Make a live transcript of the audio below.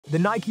The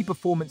Nike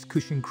Performance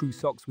Cushion Crew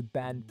socks with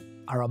band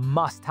are a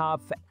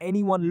must-have for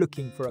anyone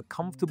looking for a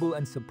comfortable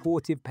and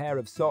supportive pair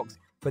of socks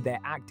for their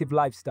active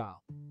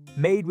lifestyle.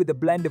 Made with a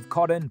blend of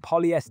cotton,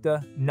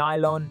 polyester,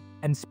 nylon,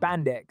 and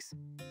spandex,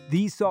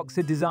 these socks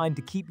are designed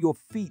to keep your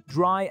feet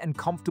dry and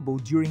comfortable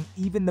during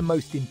even the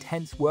most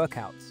intense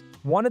workouts.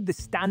 One of the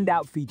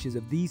standout features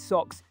of these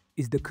socks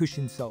is the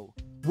cushion sole,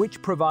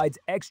 which provides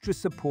extra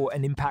support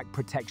and impact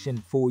protection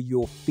for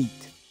your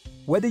feet.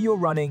 Whether you're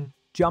running,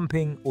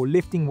 jumping, or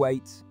lifting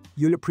weights,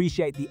 you'll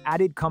appreciate the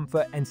added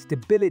comfort and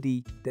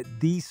stability that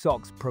these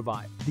socks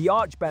provide. The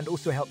arch band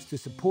also helps to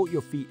support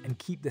your feet and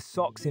keep the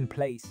socks in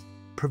place,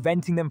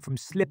 preventing them from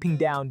slipping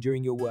down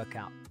during your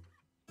workout.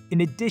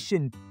 In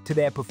addition to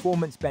their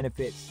performance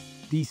benefits,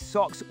 these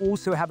socks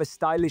also have a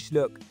stylish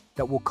look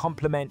that will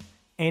complement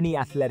any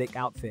athletic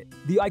outfit.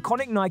 The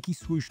iconic Nike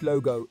swoosh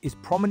logo is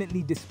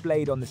prominently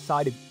displayed on the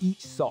side of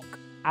each sock,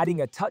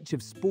 adding a touch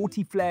of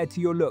sporty flair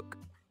to your look.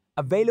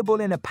 Available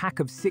in a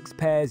pack of 6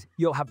 pairs,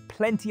 you'll have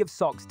plenty of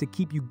socks to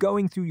keep you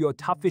going through your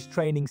toughest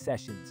training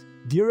sessions.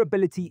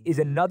 Durability is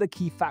another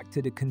key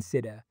factor to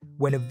consider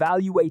when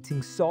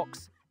evaluating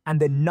socks, and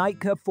the Nike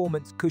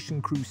Performance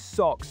Cushion Crew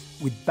socks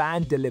with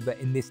band deliver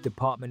in this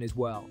department as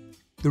well.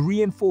 The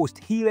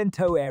reinforced heel and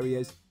toe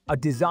areas are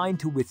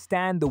designed to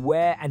withstand the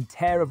wear and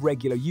tear of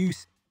regular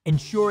use,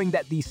 ensuring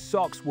that these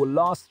socks will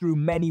last through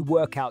many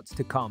workouts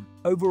to come.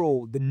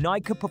 Overall, the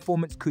Nike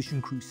Performance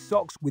Cushion Crew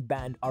socks with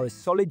band are a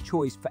solid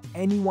choice for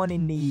anyone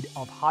in need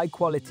of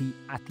high-quality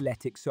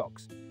athletic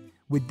socks.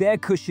 With their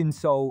cushion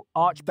sole,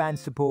 arch band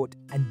support,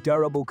 and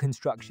durable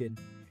construction,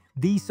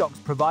 these socks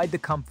provide the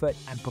comfort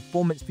and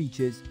performance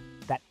features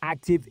that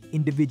active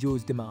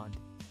individuals demand.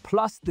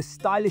 Plus, the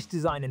stylish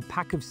design and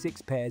pack of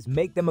 6 pairs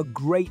make them a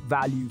great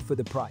value for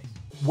the price.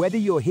 Whether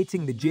you're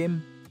hitting the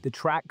gym, the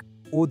track,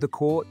 or the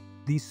court,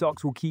 these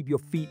socks will keep your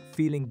feet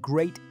feeling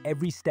great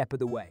every step of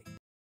the way.